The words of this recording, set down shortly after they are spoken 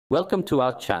Welcome to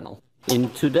our channel. In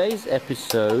today's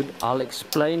episode, I'll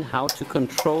explain how to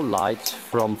control lights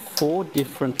from 4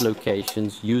 different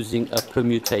locations using a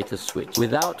permutator switch.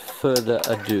 Without further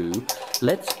ado,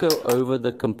 let's go over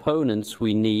the components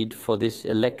we need for this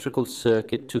electrical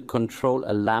circuit to control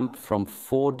a lamp from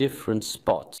 4 different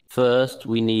spots. First,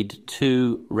 we need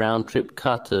 2 round-trip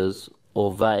cutters,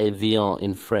 or va-et-vient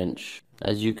in French.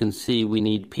 As you can see, we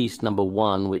need piece number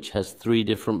 1, which has 3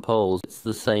 different poles. It's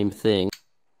the same thing.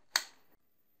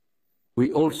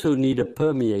 We also need a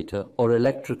permeator or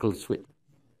electrical switch.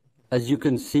 As you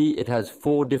can see, it has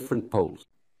 4 different poles.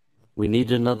 We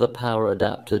need another power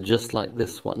adapter just like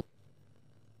this one.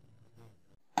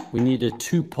 We need a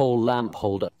 2-pole lamp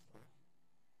holder.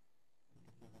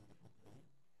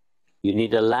 You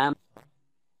need a lamp,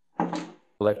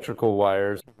 electrical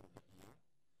wires.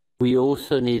 We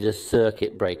also need a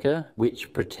circuit breaker,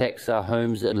 which protects our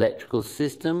home's electrical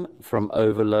system from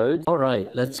overload. All right,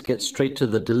 let's get straight to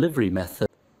the delivery method.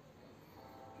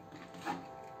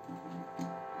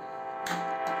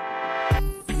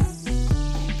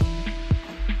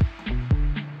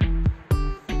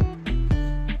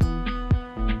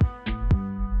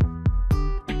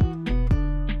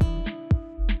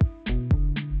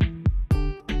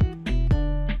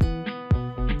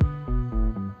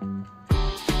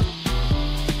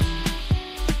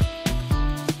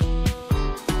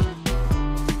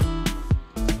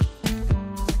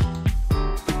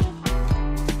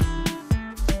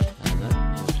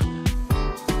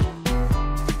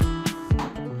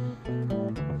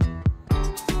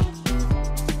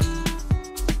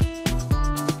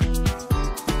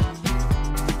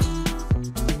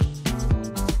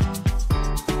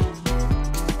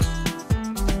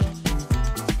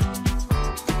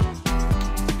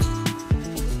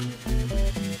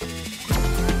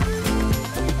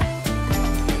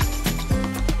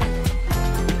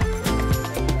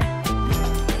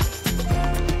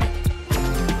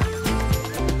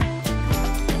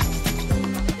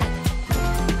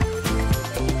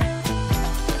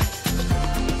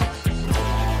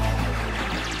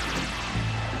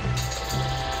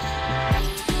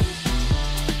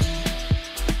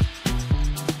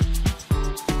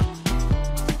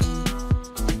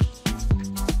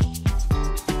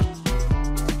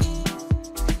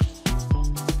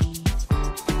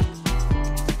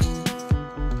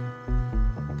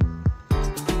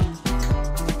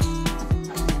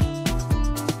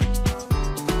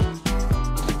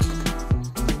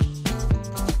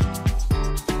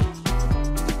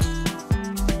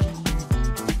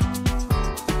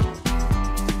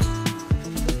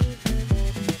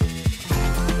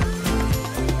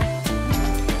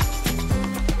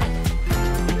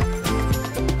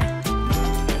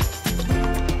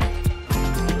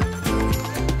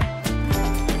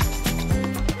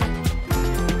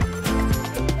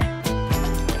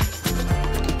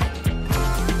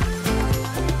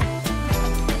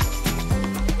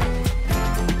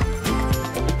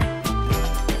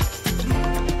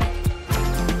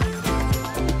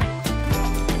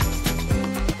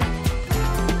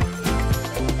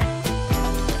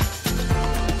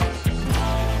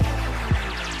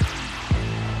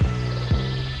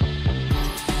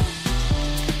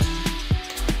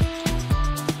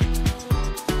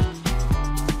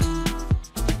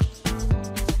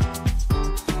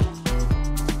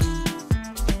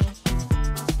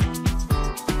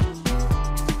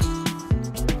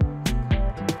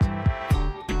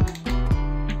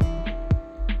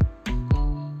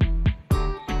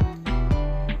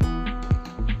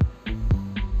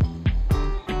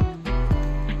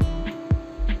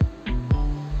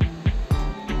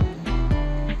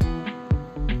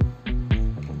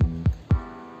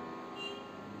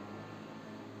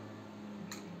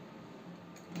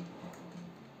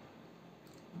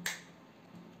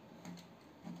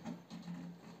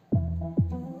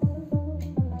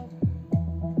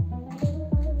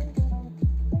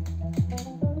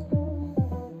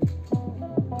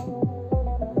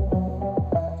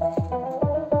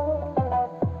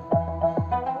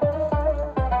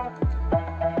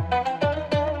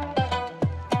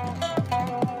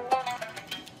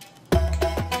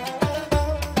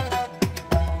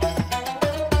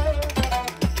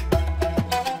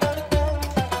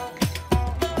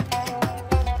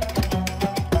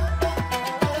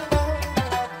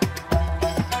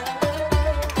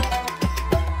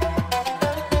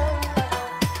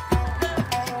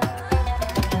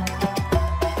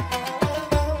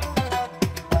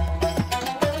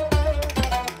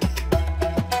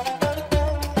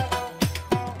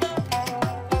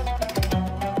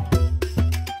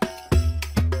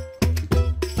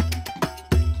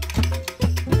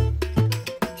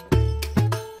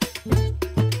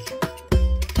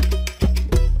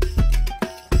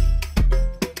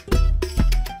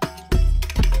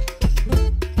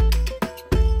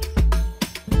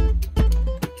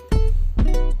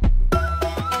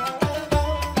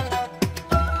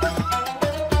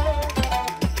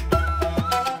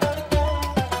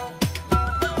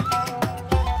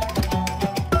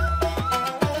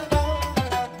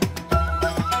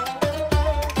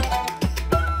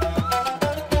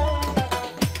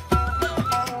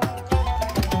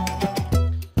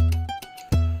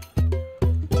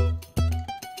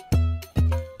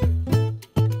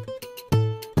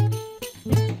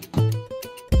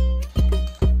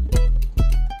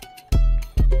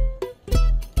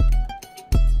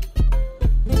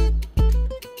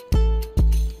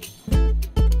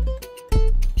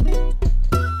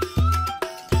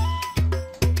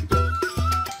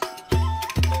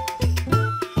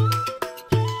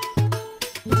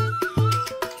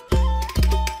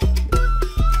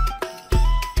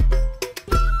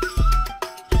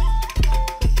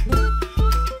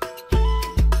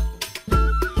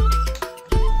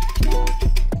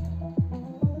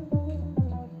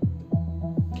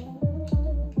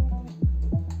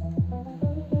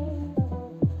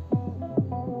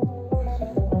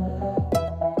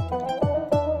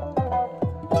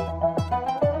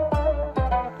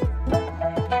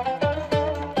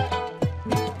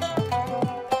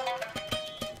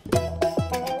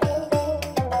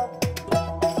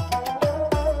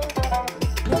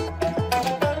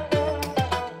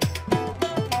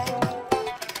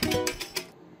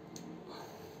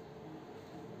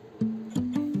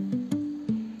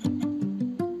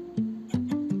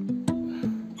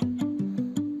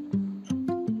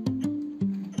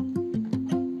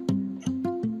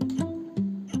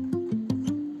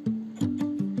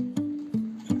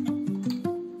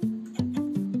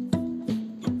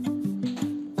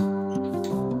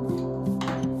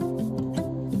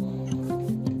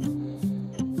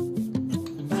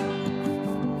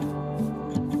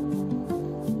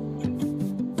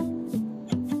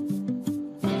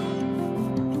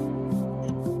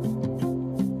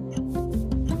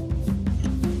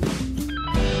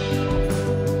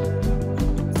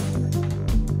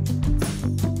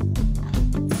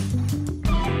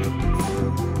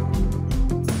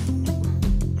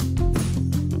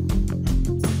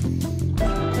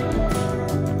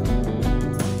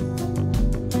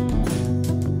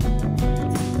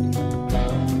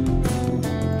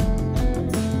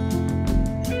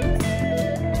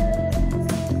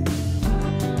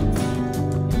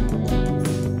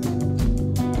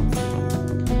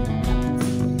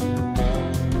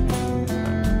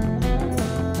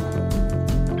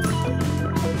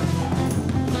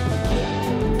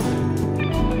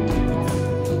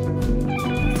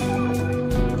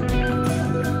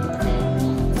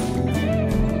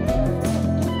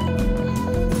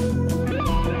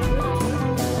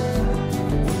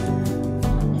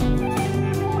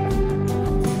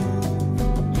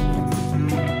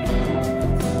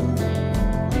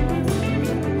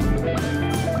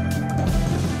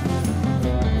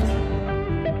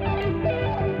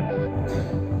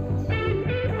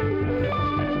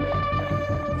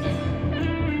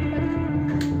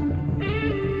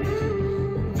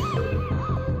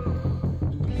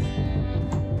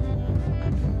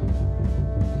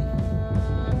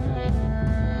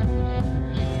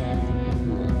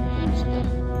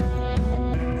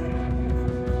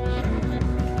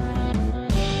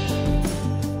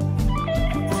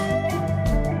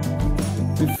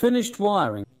 finished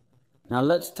wiring. Now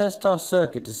let's test our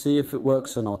circuit to see if it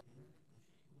works or not.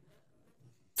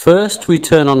 First we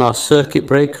turn on our circuit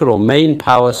breaker or main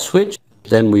power switch,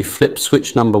 then we flip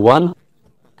switch number 1.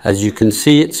 As you can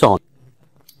see, it's on.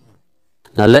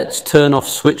 Now let's turn off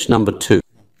switch number 2.